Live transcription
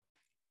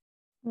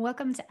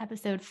Welcome to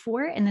episode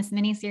 4 in this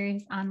mini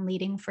series on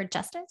leading for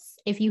justice.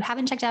 If you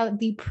haven't checked out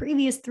the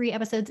previous 3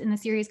 episodes in the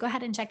series, go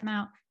ahead and check them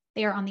out.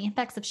 They are on the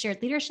effects of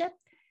shared leadership.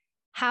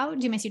 How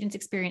do my students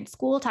experience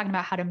school? Talking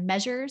about how to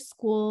measure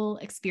school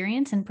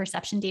experience and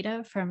perception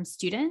data from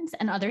students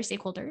and other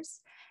stakeholders.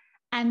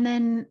 And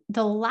then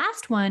the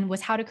last one was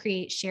how to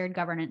create shared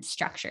governance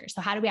structure. So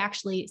how do we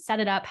actually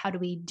set it up? How do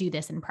we do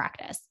this in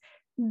practice?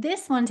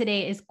 This one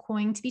today is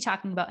going to be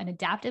talking about an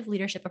adaptive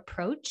leadership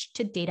approach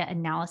to data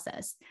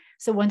analysis.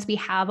 So once we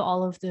have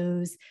all of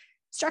those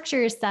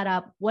structures set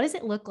up, what does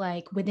it look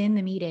like within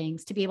the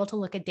meetings to be able to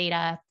look at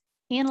data,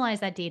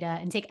 analyze that data,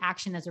 and take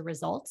action as a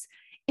result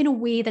in a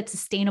way that's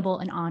sustainable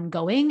and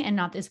ongoing and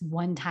not this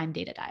one-time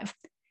data dive?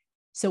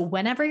 So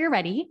whenever you're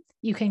ready,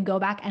 you can go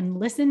back and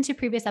listen to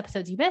previous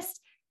episodes you missed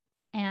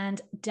and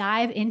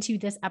dive into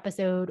this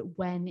episode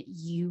when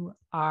you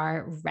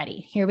are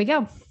ready. Here we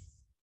go.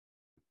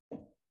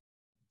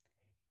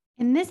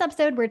 In this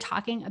episode, we're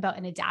talking about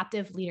an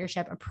adaptive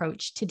leadership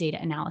approach to data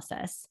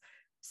analysis.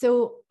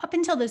 So up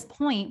until this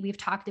point, we've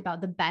talked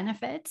about the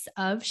benefits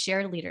of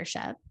shared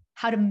leadership,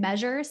 how to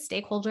measure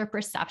stakeholder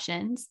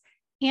perceptions,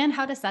 and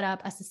how to set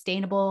up a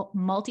sustainable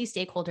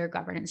multi-stakeholder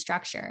governance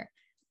structure.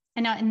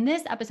 And now in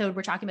this episode,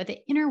 we're talking about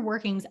the inner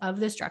workings of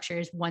the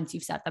structures once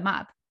you've set them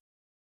up.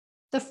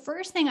 The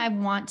first thing I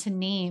want to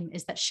name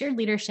is that shared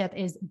leadership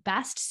is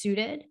best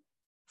suited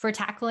for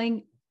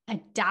tackling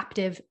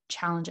adaptive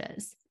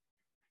challenges.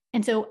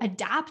 And so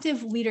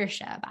adaptive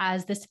leadership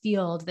as this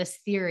field, this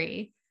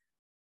theory,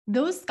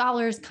 those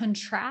scholars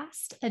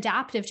contrast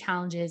adaptive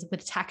challenges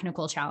with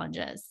technical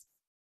challenges.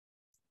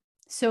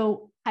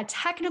 So a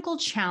technical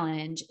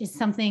challenge is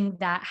something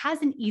that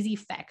has an easy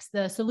fix.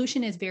 The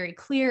solution is very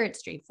clear, it's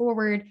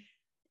straightforward.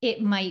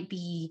 It might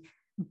be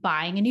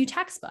buying a new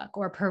textbook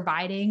or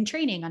providing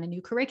training on a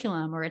new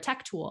curriculum or a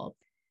tech tool.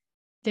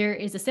 There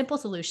is a simple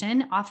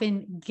solution,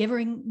 often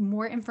giving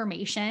more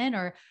information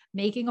or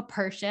making a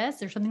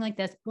purchase or something like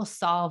this will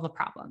solve a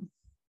problem.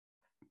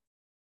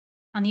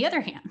 On the other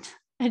hand,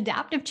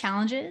 adaptive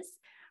challenges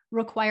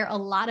require a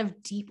lot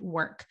of deep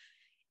work,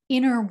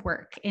 inner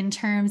work in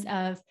terms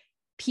of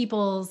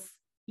people's,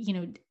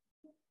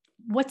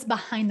 what's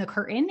behind the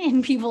curtain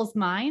in people's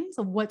minds,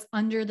 what's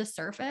under the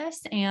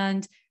surface.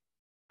 And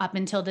up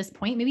until this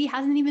point, maybe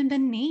hasn't even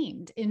been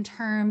named in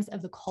terms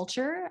of the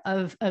culture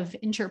of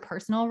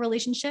interpersonal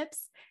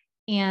relationships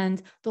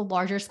and the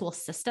larger school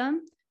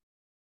system.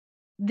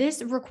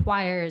 This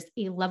requires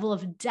a level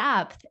of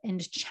depth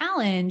and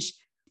challenge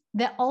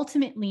that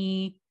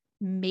ultimately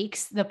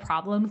makes the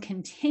problem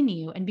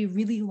continue and be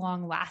really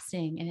long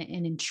lasting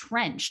and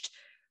entrenched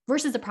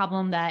versus a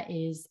problem that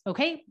is,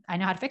 okay, I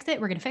know how to fix it.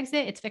 We're going to fix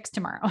it. It's fixed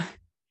tomorrow.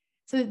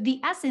 So the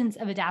essence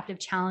of adaptive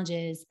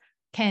challenges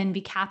can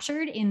be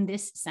captured in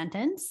this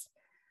sentence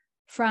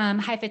from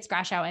Heifetz,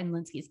 Grashow, and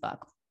Linsky's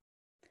book.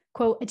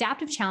 Quote,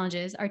 adaptive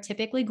challenges are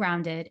typically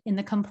grounded in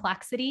the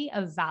complexity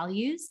of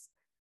values,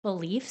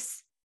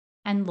 beliefs,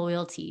 and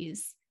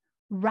loyalties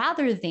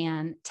rather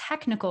than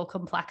technical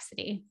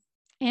complexity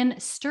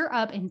and stir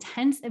up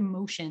intense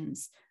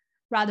emotions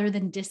rather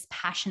than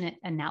dispassionate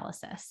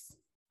analysis,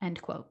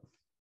 end quote.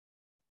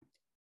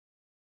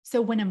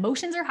 So when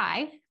emotions are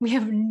high, we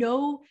have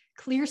no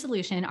clear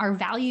solution. Our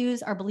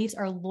values, our beliefs,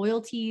 our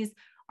loyalties,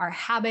 our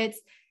habits,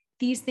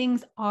 these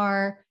things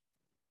are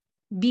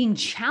being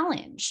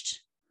challenged.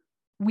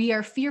 We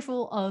are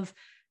fearful of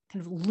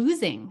kind of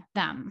losing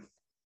them,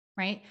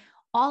 right?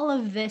 All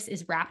of this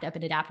is wrapped up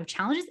in adaptive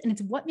challenges, and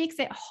it's what makes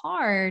it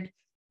hard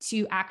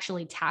to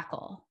actually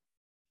tackle.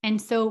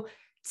 And so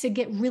to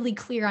get really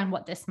clear on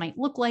what this might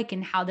look like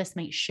and how this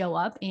might show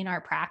up in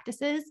our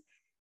practices,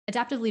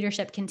 adaptive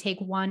leadership can take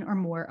one or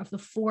more of the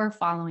 4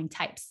 following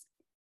types.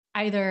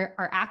 Either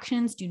our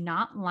actions do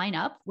not line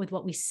up with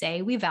what we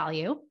say we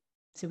value.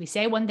 So we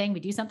say one thing,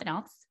 we do something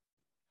else.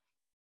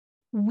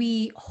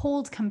 We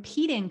hold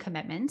competing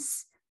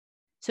commitments.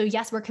 So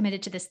yes, we're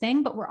committed to this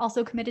thing, but we're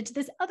also committed to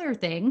this other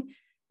thing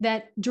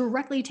that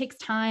directly takes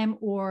time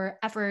or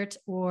effort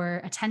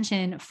or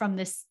attention from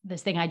this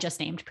thing I just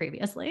named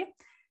previously.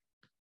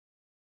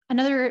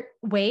 Another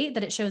way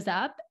that it shows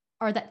up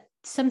are that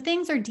some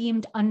things are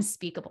deemed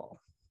unspeakable,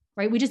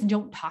 right? We just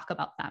don't talk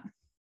about them.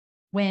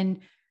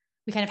 When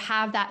we kind of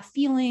have that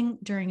feeling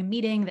during a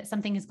meeting that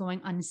something is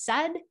going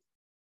unsaid,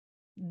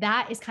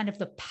 that is kind of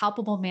the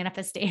palpable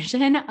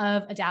manifestation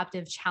of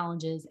adaptive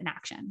challenges in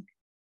action.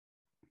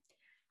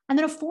 And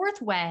then a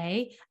 4th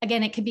way,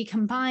 again, it can be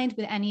combined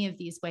with any of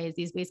these ways.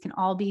 These ways can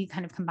all be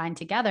kind of combined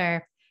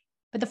together.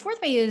 But the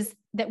 4th way is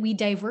that we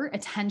divert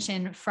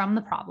attention from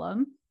the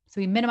problem. So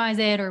we minimize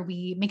it or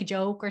we make a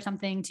joke or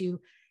something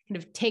to kind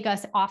of take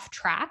us off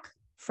track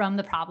from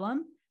the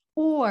problem,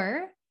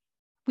 or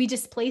we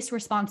displace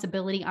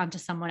responsibility onto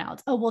someone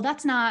else. Oh, well,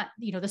 that's not,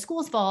 the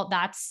school's fault.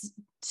 That's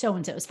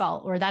so-and-so's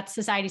fault, or that's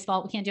society's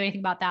fault. We can't do anything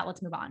about that.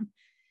 Let's move on.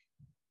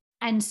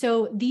 And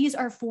so these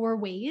are 4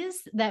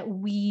 ways that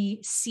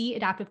we see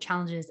adaptive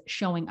challenges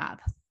showing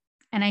up.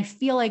 And I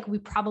feel like we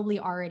probably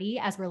already,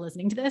 as we're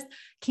listening to this,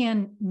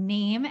 can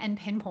name and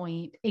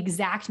pinpoint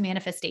exact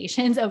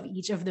manifestations of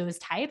each of those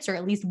types, or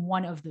at least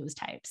one of those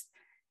types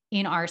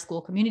in our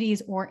school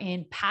communities or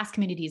in past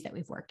communities that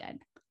we've worked in.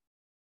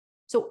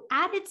 So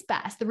at its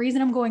best, the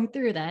reason I'm going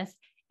through this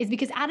is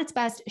because at its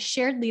best,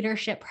 shared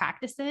leadership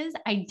practices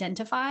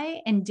identify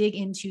and dig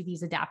into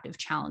these adaptive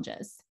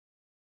challenges.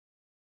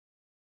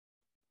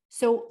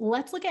 So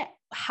let's look at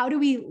how do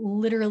we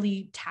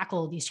literally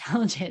tackle these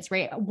challenges,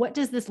 right? What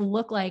does this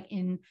look like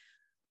in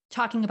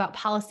talking about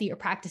policy or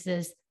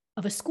practices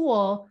of a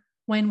school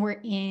when we're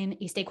in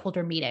a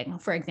stakeholder meeting,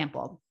 for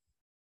example?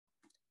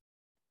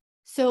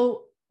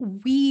 So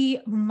we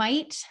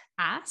might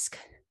ask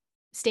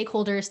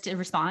stakeholders to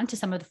respond to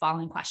some of the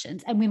following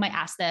questions. And we might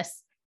ask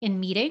this in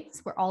meetings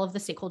where all of the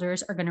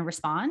stakeholders are going to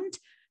respond,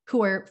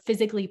 who are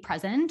physically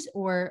present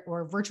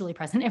or virtually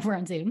present if we're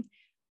on Zoom.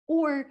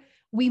 Or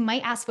we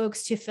might ask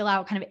folks to fill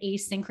out kind of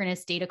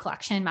asynchronous data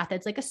collection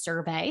methods like a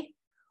survey.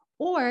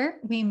 Or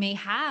we may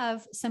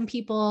have some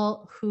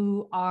people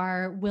who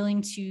are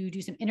willing to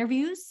do some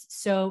interviews.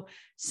 So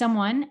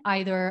someone,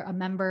 either a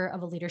member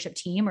of a leadership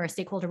team or a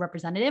stakeholder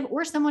representative,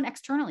 or someone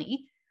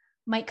externally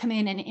might come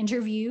in and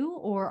interview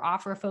or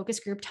offer focus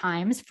group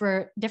times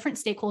for different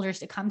stakeholders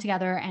to come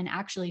together and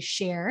actually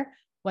share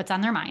what's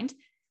on their mind.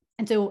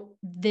 And so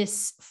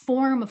this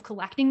form of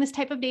collecting this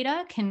type of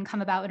data can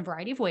come about in a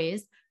variety of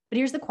ways. But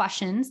here's the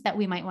questions that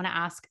we might want to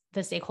ask the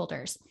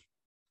stakeholders.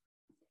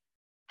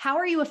 How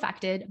are you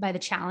affected by the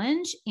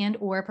challenge and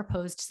or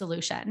proposed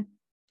solution?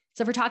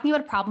 So if we're talking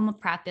about a problem of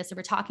practice, if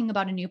we're talking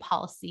about a new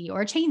policy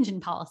or a change in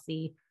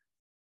policy,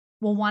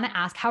 we'll want to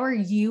ask, how are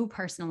you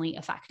personally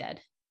affected?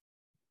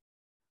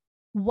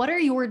 What are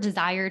your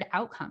desired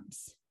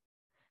outcomes?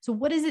 So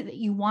what is it that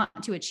you want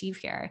to achieve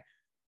here?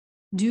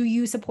 Do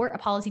you support a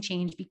policy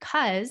change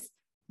because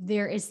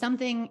there is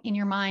something in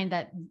your mind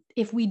that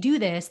if we do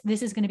this,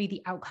 this is going to be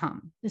the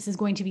outcome. This is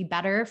going to be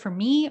better for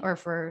me or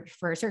for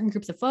certain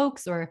groups of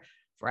folks or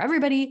for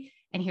everybody.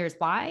 And here's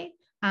why.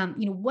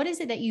 What is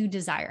it that you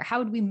desire? How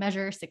would we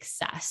measure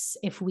success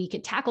if we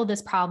could tackle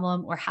this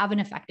problem or have an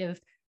effective,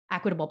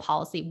 equitable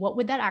policy? What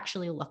would that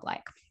actually look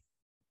like?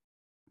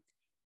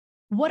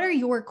 What are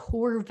your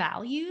core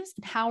values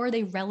and how are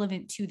they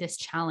relevant to this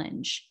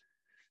challenge?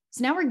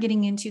 So now we're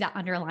getting into that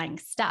underlying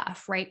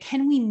stuff, right?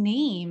 Can we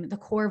name the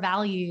core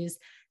values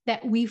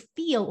that we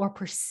feel or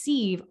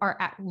perceive are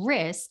at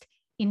risk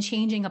in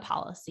changing a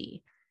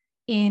policy,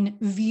 in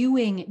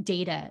viewing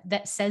data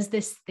that says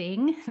this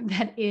thing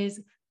that is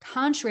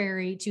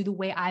contrary to the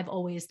way I've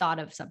always thought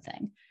of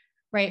something,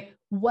 right?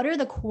 What are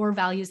the core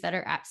values that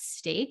are at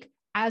stake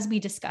as we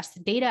discuss the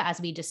data, as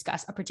we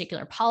discuss a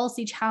particular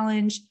policy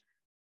challenge,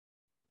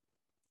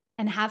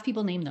 and have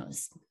people name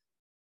those?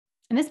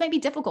 And this might be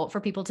difficult for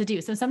people to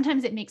do. So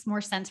sometimes it makes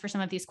more sense for some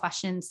of these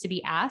questions to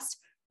be asked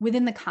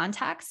within the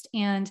context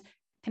and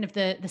kind of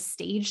the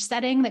stage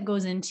setting that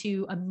goes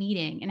into a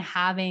meeting and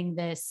having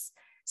this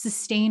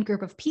sustained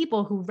group of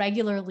people who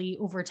regularly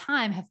over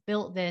time have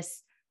built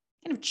this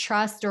kind of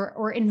trust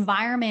or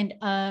environment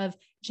of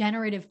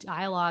generative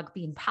dialogue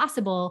being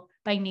possible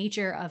by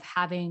nature of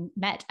having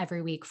met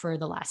every week for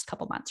the last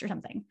couple months or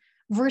something,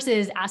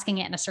 versus asking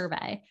it in a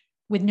survey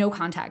with no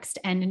context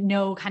and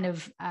no kind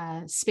of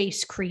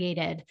space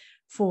created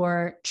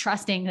for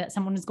trusting that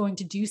someone is going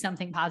to do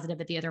something positive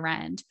at the other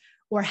end,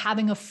 or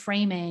having a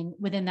framing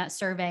within that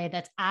survey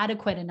that's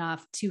adequate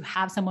enough to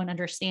have someone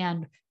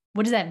understand,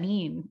 what does that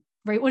mean,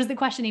 right? What is the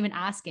question even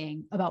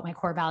asking about my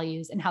core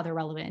values and how they're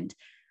relevant?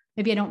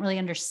 Maybe I don't really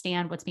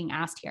understand what's being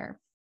asked here.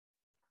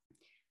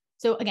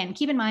 So again,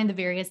 keep in mind the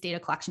various data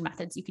collection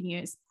methods you can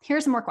use. Here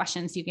are some more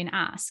questions you can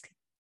ask.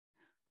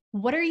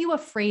 What are you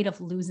afraid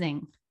of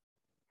losing?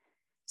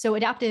 So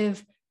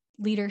adaptive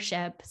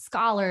leadership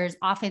scholars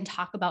often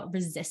talk about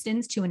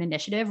resistance to an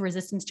initiative,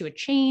 resistance to a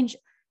change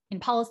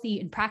in policy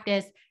and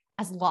practice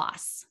as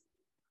loss,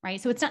 right?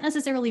 So it's not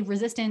necessarily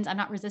resistance. I'm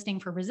not resisting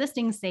for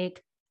resisting's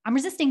sake. I'm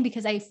resisting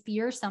because I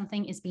fear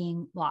something is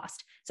being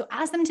lost. So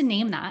ask them to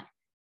name that.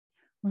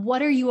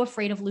 What are you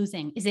afraid of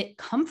losing? Is it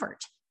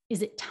comfort?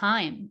 Is it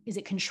time? Is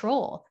it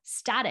control,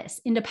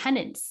 status,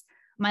 independence,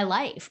 my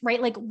life,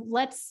 right? Like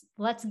let's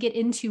get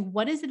into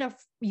what is it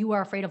you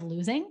are afraid of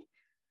losing?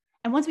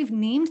 And once we've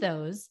named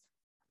those,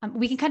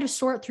 we can kind of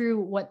sort through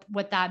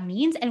what that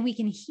means, and we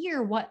can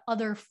hear what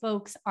other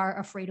folks are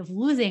afraid of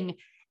losing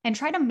and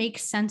try to make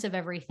sense of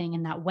everything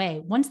in that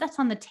way. Once that's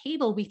on the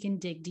table, we can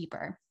dig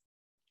deeper.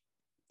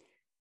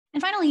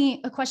 And finally,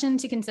 a question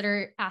to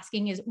consider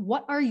asking is,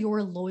 what are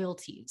your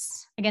loyalties?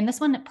 Again, this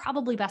one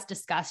probably best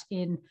discussed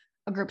in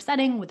a group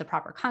setting with the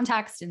proper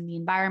context and the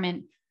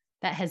environment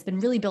that has been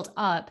really built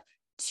up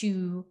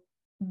to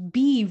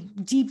be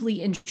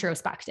deeply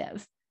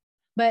introspective.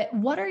 But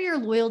what are your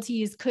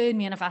loyalties could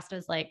manifest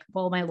as like,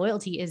 well, my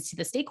loyalty is to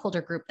the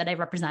stakeholder group that I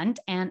represent,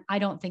 and I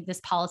don't think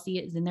this policy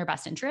is in their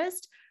best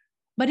interest.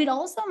 But it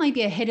also might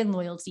be a hidden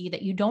loyalty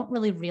that you don't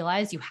really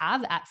realize you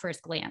have at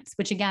first glance,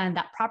 which again,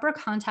 that proper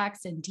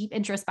context and deep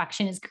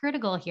introspection is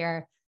critical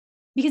here,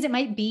 because it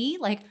might be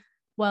like,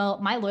 Well,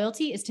 my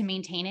loyalty is to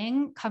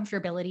maintaining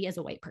comfortability as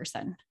a white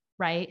person,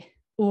 right?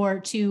 Or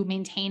to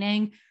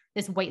maintaining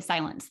this white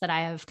silence that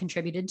I have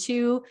contributed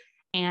to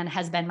and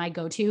has been my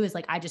go-to is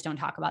like, I just don't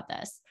talk about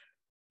this.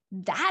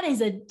 That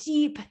is a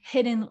deep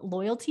hidden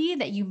loyalty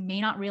that you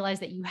may not realize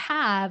that you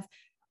have,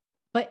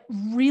 but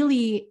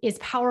really is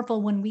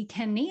powerful when we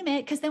can name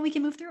it, because then we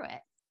can move through it,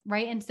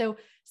 right? And so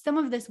some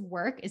of this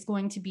work is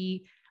going to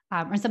be,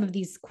 or some of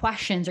these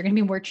questions are going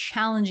to be more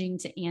challenging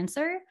to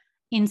answer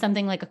in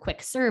something like a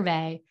quick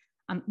survey,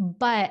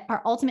 but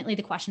are ultimately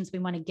the questions we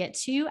want to get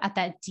to at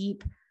that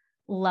deep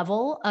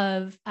level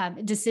of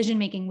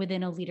decision-making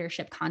within a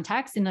leadership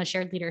context in a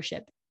shared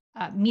leadership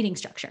meeting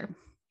structure.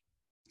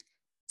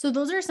 So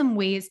those are some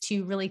ways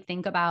to really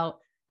think about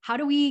how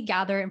do we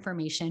gather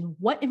information?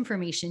 What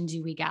information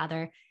do we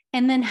gather?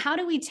 And then how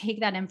do we take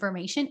that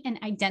information and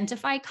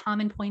identify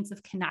common points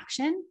of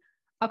connection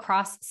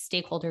across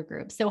stakeholder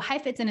groups? So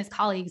Heifetz and his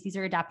colleagues, these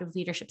are adaptive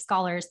leadership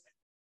scholars,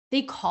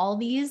 they call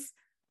these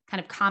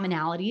kind of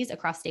commonalities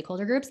across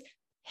stakeholder groups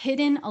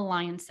hidden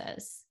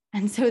alliances.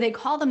 And so they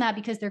call them that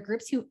because they're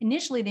groups who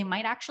initially they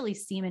might actually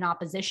seem in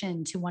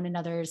opposition to one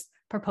another's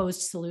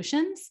proposed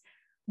solutions,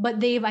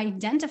 but they've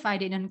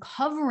identified in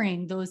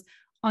uncovering those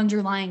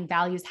underlying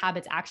values,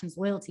 habits, actions,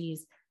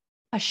 loyalties,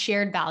 a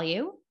shared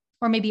value,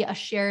 or maybe a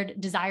shared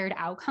desired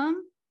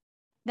outcome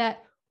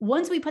that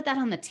once we put that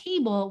on the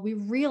table, we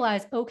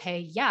realize, okay,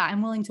 yeah,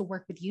 I'm willing to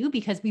work with you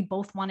because we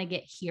both want to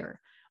get here,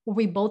 or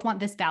we both want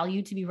this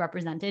value to be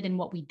represented in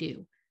what we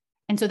do.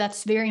 And so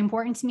that's very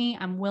important to me.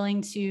 I'm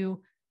willing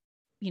to,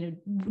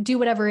 do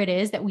whatever it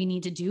is that we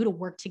need to do to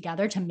work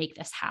together to make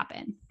this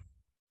happen.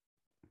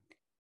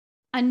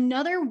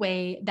 Another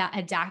way that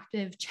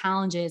adaptive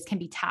challenges can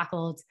be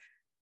tackled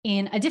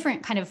in a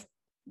different kind of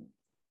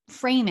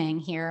framing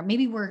here,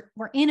 maybe we're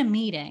in a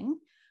meeting,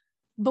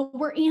 but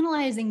we're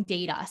analyzing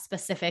data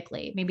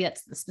specifically. Maybe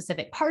that's the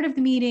specific part of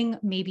the meeting.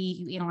 Maybe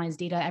you analyze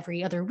data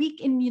every other week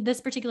in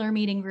this particular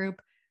meeting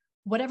group.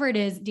 Whatever it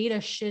is, data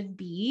should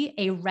be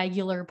a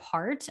regular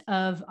part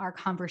of our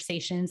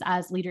conversations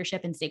as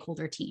leadership and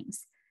stakeholder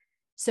teams.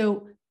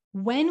 So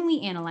when we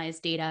analyze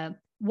data,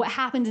 what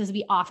happens is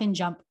we often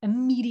jump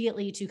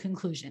immediately to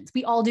conclusions.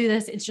 We all do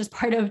this. It's just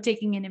part of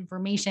taking in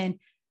information.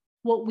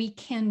 What we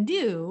can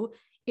do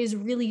is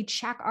really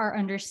check our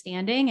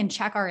understanding and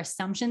check our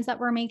assumptions that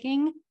we're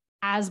making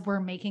as we're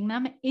making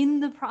them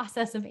in the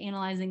process of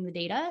analyzing the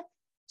data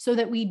so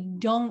that we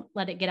don't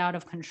let it get out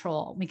of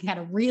control. We can kind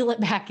of reel it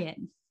back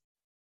in.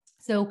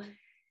 So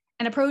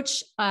an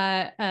approach,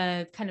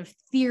 a kind of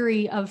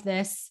theory of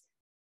this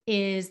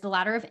is the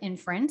ladder of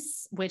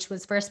inference, which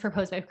was first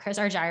proposed by Chris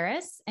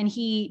Argyris. And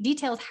he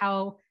details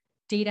how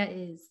data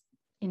is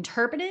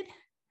interpreted,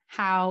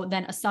 how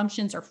then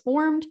assumptions are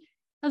formed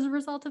as a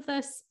result of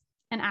this,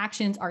 and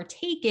actions are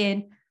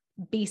taken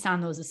based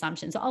on those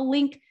assumptions. So I'll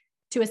link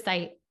to a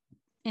site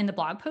in the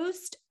blog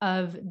post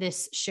of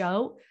this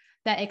show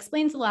that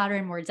explains the ladder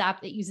in more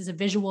depth. It uses a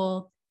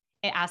visual.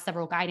 It asks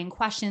several guiding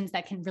questions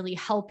that can really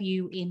help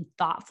you in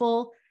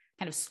thoughtful,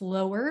 kind of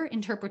slower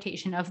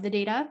interpretation of the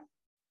data.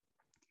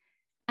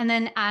 And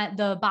then at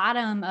the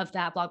bottom of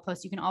that blog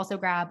post, you can also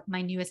grab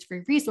my newest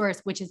free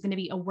resource, which is going to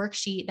be a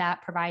worksheet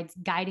that provides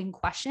guiding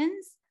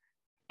questions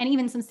and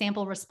even some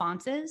sample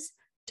responses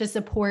to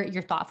support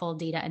your thoughtful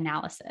data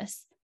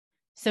analysis.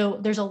 So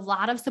there's a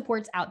lot of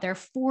supports out there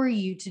for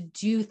you to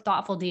do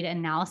thoughtful data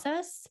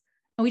analysis.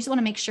 And we just want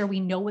to make sure we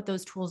know what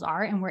those tools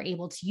are and we're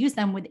able to use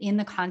them within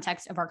the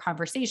context of our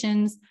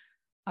conversations,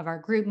 of our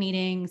group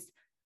meetings,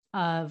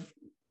 of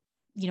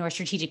our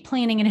strategic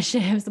planning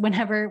initiatives,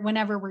 whenever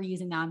we're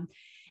using them.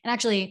 And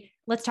actually,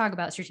 let's talk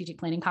about strategic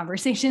planning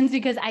conversations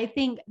because I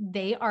think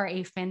they are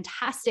a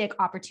fantastic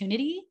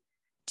opportunity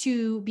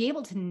to be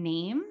able to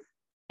name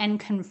and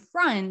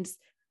confront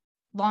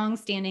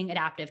long-standing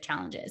adaptive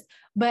challenges.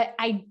 But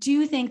I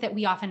do think that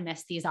we often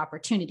miss these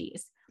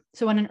opportunities.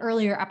 So in an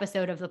earlier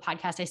episode of the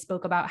podcast, I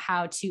spoke about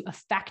how to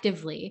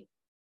effectively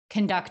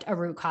conduct a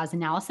root cause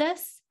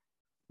analysis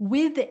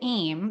with the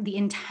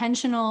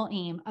intentional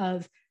aim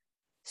of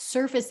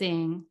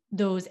surfacing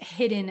those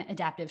hidden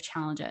adaptive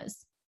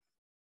challenges.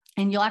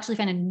 And you'll actually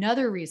find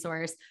another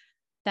resource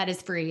that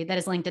is free, that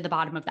is linked at the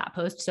bottom of that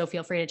post. So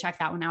feel free to check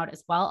that one out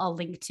as well. I'll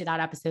link to that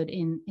episode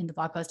in the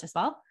blog post as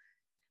well.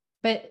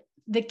 But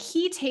the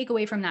key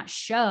takeaway from that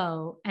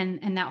show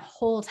and that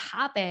whole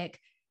topic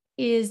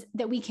is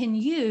that we can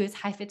use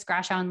Heifetz,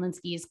 Grashow, and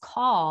Linsky's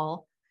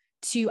call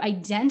to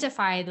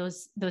identify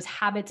those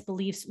habits,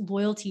 beliefs,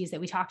 loyalties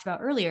that we talked about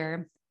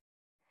earlier.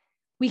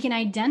 We can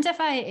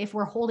identify if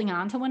we're holding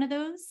on to one of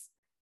those.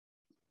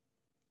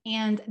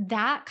 And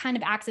that kind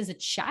of acts as a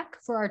check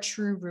for our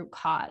true root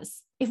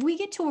cause. If we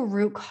get to a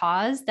root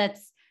cause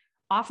that's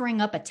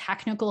offering up a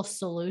technical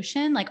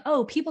solution, like,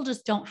 oh, people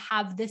just don't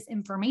have this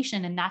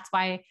information, and that's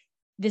why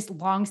this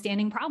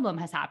long-standing problem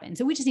has happened.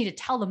 So we just need to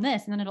tell them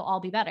this, and then it'll all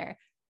be better.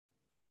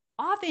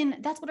 Often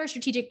that's what our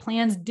strategic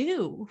plans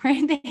do,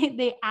 right?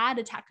 They add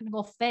a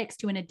technical fix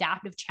to an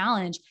adaptive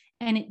challenge,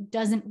 and it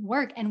doesn't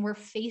work. And we're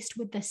faced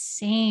with the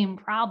same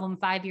problem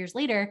 5 years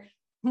later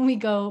when we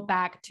go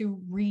back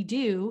to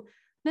redo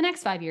the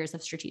next 5 years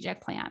of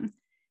strategic plan.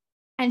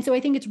 And so I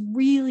think it's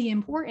really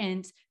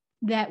important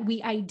that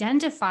we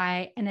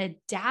identify an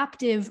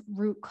adaptive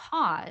root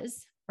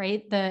cause,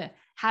 right? The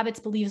habits,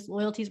 beliefs,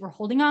 loyalties we're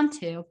holding on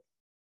to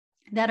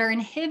that are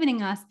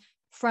inhibiting us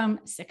from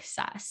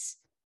success,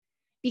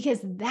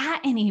 because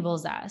that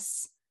enables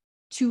us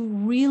to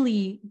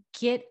really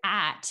get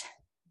at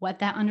what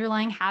that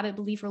underlying habit,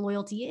 belief, or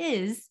loyalty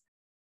is,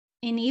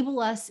 enable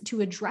us to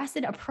address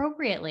it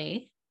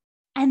appropriately,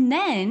 and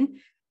then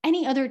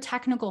any other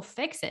technical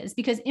fixes,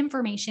 because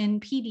information,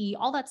 PD,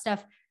 all that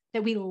stuff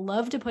that we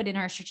love to put in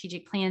our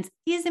strategic plans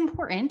is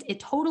important.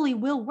 It totally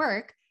will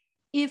work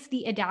if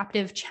the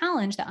adaptive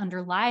challenge that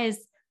underlies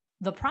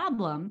the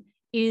problem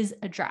is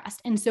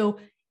addressed. And so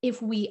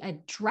if we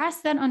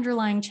address that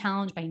underlying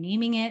challenge by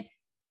naming it,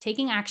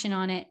 taking action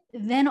on it,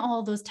 then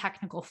all those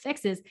technical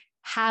fixes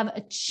have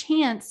a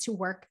chance to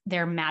work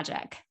their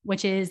magic,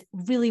 which is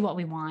really what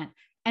we want.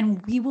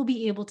 And we will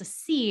be able to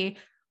see,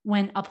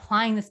 when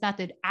applying this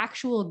method,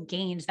 actual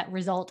gains that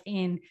result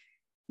in,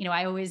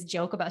 I always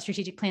joke about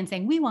strategic plans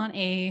saying we want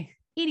a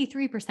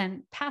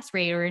 83% pass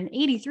rate or an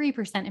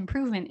 83%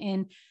 improvement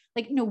in,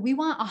 we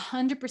want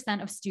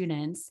 100% of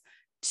students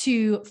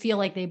to feel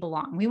like they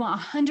belong. We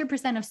want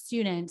 100% of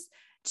students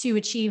to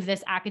achieve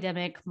this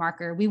academic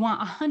marker. We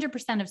want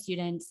 100% of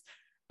students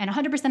and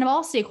 100% of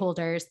all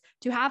stakeholders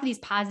to have these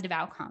positive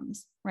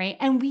outcomes, right?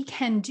 And we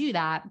can do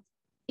that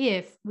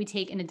if we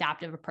take an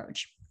adaptive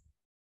approach.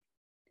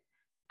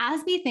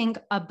 As we think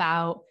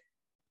about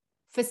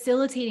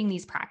facilitating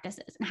these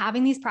practices and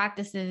having these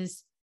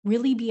practices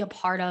really be a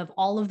part of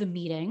all of the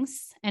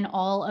meetings and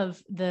all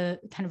of the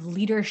kind of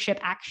leadership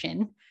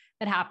action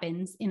that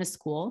happens in a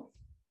school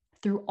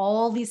through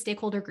all these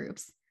stakeholder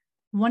groups,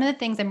 one of the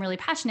things I'm really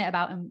passionate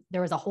about, and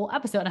there was a whole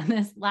episode on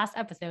this last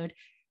episode,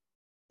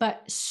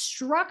 but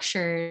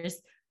structures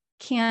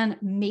can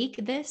make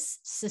this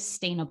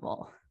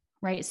sustainable,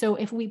 right? So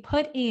if we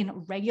put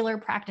in regular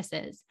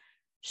practices,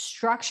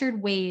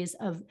 structured ways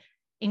of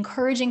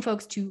encouraging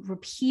folks to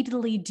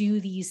repeatedly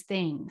do these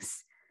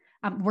things,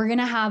 we're going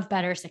to have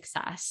better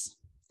success.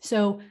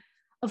 So,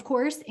 of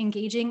course,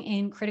 engaging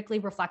in critically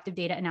reflective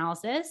data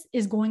analysis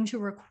is going to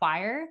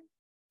require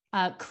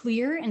a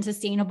clear and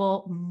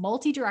sustainable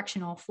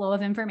multi-directional flow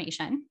of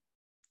information.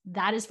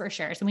 That is for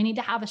sure. So we need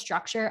to have a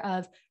structure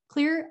of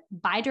clear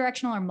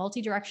bidirectional or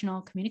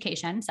multi-directional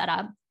communication set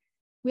up.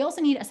 We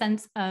also need a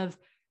sense of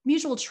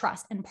mutual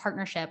trust and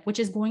partnership, which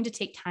is going to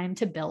take time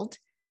to build.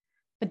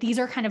 But these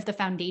are kind of the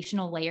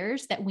foundational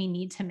layers that we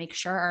need to make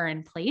sure are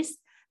in place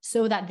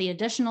so that the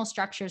additional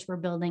structures we're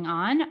building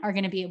on are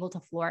going to be able to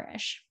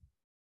flourish.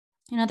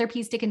 Another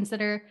piece to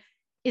consider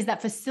is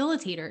that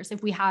facilitators,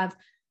 if we have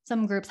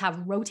some groups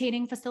have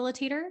rotating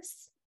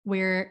facilitators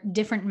where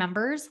different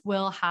members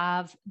will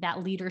have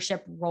that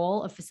leadership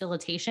role of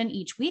facilitation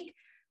each week.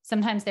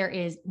 Sometimes there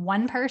is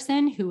one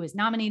person who is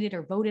nominated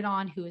or voted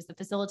on who is the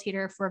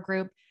facilitator for a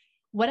group.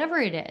 Whatever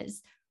it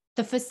is,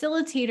 the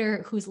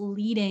facilitator who's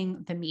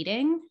leading the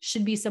meeting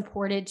should be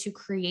supported to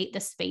create the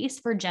space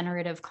for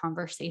generative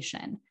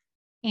conversation.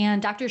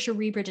 And Dr.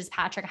 Cherie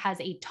Bridges-Patrick has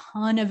a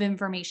ton of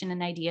information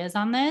and ideas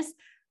on this.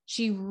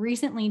 She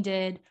recently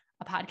did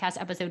a podcast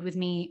episode with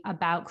me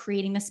about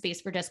creating the space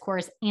for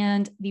discourse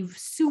and the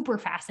super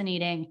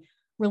fascinating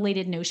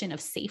related notion of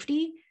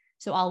safety.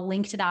 So I'll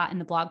link to that in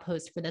the blog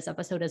post for this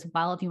episode as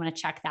well, if you want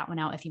to check that one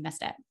out if you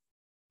missed it.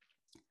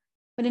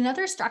 But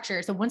another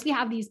structure, so once we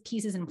have these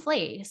pieces in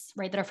place,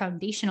 right, that are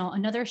foundational,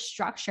 another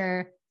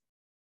structure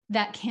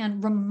that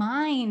can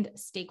remind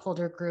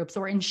stakeholder groups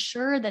or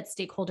ensure that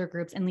stakeholder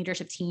groups and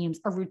leadership teams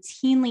are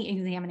routinely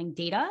examining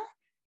data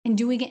and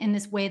doing it in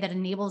this way that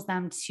enables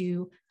them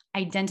to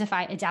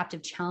identify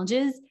adaptive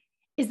challenges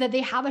is that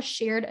they have a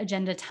shared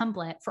agenda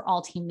template for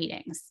all team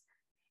meetings.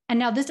 And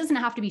now this doesn't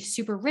have to be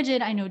super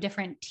rigid. I know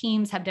different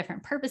teams have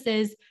different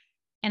purposes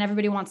and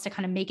everybody wants to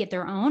kind of make it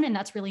their own. And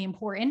that's really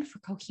important for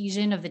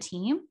cohesion of the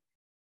team.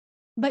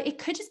 But it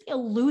could just be a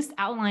loose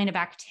outline of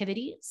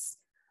activities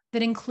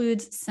that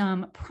includes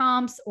some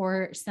prompts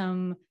or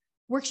some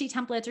worksheet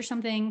templates or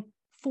something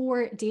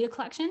for data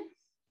collection,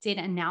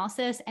 data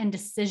analysis, and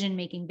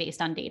decision-making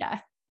based on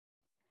data.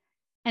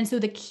 And so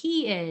the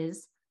key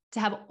is to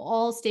have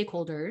all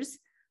stakeholders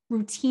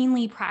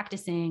routinely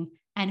practicing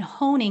and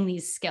honing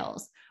these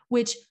skills,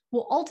 which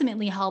will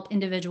ultimately help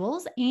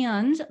individuals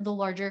and the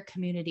larger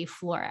community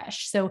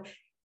flourish. So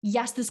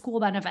yes, the school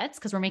benefits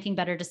because we're making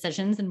better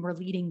decisions and we're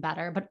leading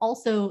better, but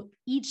also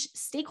each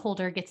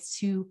stakeholder gets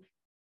to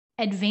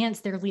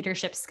advance their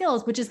leadership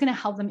skills, which is going to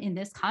help them in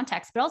this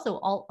context, but also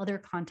all other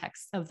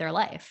contexts of their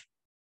life.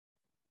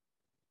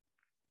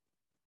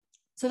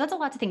 So that's a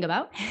lot to think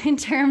about in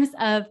terms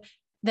of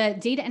the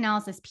data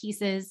analysis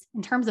pieces,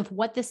 in terms of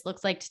what this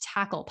looks like to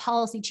tackle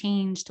policy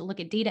change, to look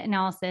at data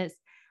analysis,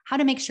 how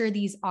to make sure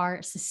these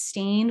are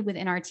sustained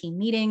within our team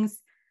meetings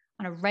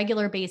on a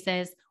regular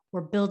basis.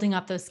 We're building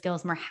up those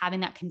skills and we're having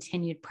that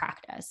continued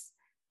practice.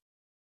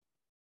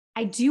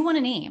 I do want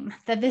to name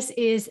that this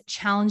is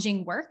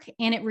challenging work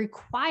and it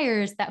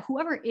requires that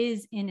whoever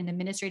is in an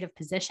administrative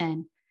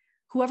position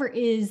whoever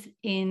is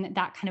in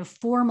that kind of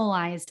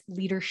formalized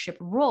leadership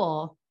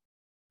role,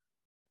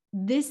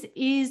 this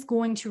is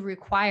going to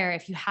require,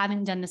 if you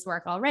haven't done this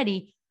work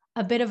already,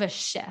 a bit of a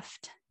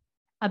shift,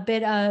 a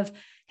bit of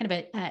kind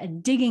of a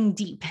digging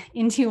deep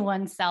into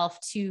oneself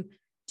to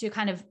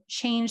kind of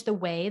change the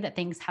way that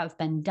things have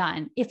been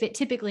done, if it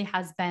typically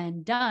has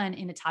been done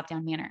in a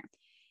top-down manner.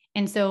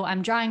 And so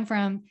I'm drawing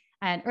from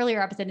an earlier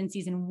episode in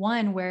season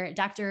 1 where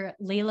Dr.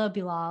 Laila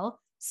Bilal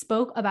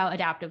spoke about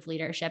adaptive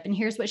leadership. And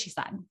here's what she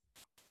said,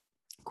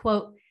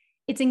 quote,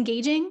 "It's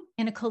engaging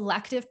in a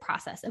collective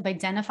process of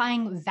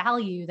identifying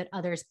value that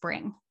others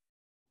bring.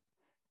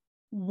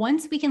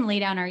 Once we can lay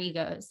down our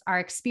egos, our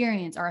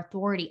experience, our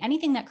authority,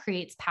 anything that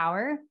creates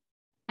power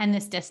and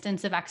this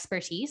distance of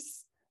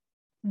expertise,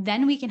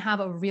 then we can have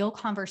a real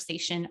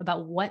conversation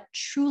about what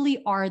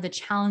truly are the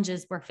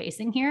challenges we're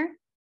facing here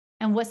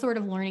and what sort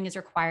of learning is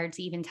required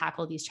to even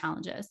tackle these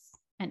challenges,"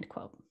 end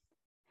quote.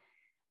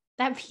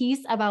 That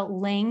piece about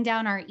laying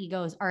down our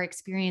egos, our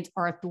experience,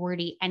 our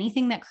authority,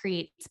 anything that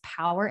creates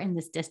power in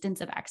this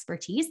distance of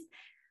expertise,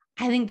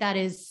 I think that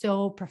is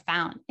so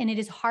profound. And it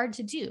is hard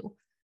to do.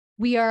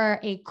 We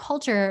are a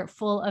culture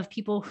full of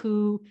people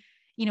who,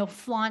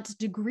 flaunt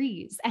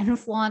degrees and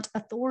flaunt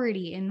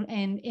authority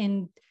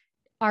and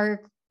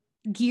are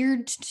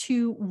geared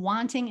to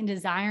wanting and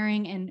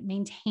desiring and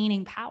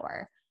maintaining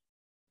power.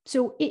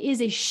 So it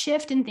is a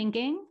shift in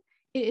thinking.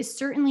 It is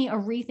certainly a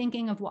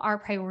rethinking of what our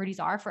priorities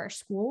are for our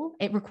school.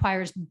 It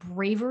requires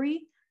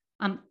bravery.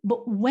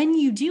 But when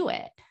you do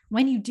it,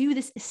 when you do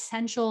this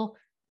essential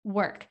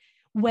work,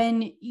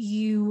 when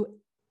you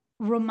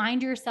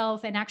remind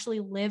yourself and actually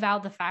live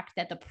out the fact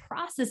that the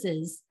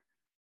processes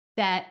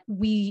that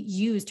we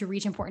use to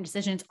reach important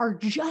decisions are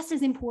just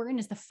as important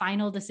as the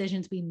final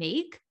decisions we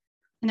make,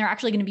 and they're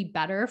actually going to be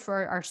better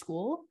for our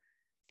school.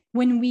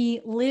 When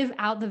we live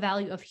out the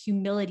value of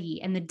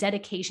humility and the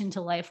dedication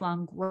to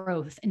lifelong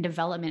growth and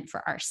development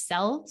for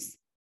ourselves,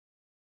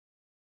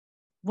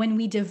 when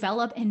we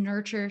develop and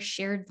nurture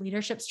shared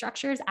leadership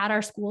structures at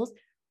our schools,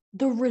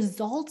 the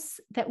results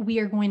that we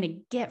are going to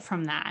get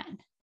from that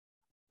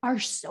are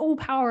so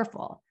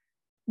powerful.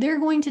 They're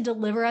going to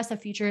deliver us a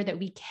future that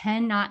we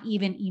cannot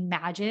even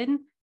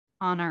imagine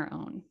on our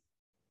own.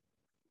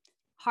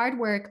 Hard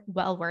work,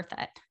 well worth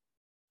it.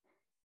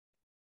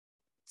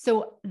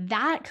 So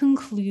that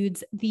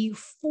concludes the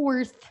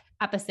 4th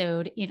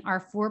episode in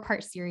our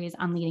 4-part series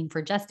on leading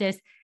for justice.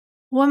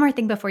 One more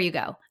thing before you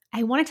go.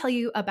 I want to tell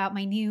you about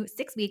my new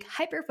 6-week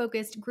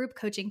hyper-focused group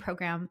coaching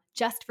program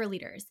just for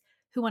leaders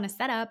who want to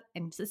set up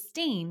and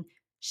sustain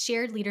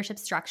shared leadership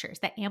structures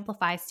that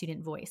amplify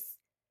student voice.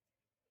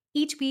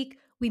 Each week,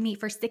 we meet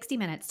for 60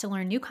 minutes to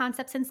learn new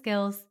concepts and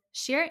skills,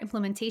 share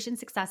implementation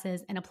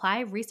successes, and apply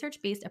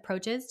research-based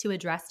approaches to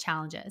address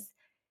challenges.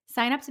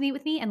 Sign up to meet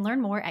with me and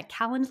learn more at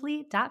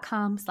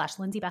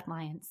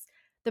calendly.com/LindsayBethLyons.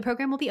 The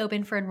program will be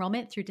open for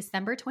enrollment through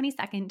December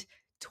 22nd,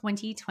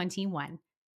 2021.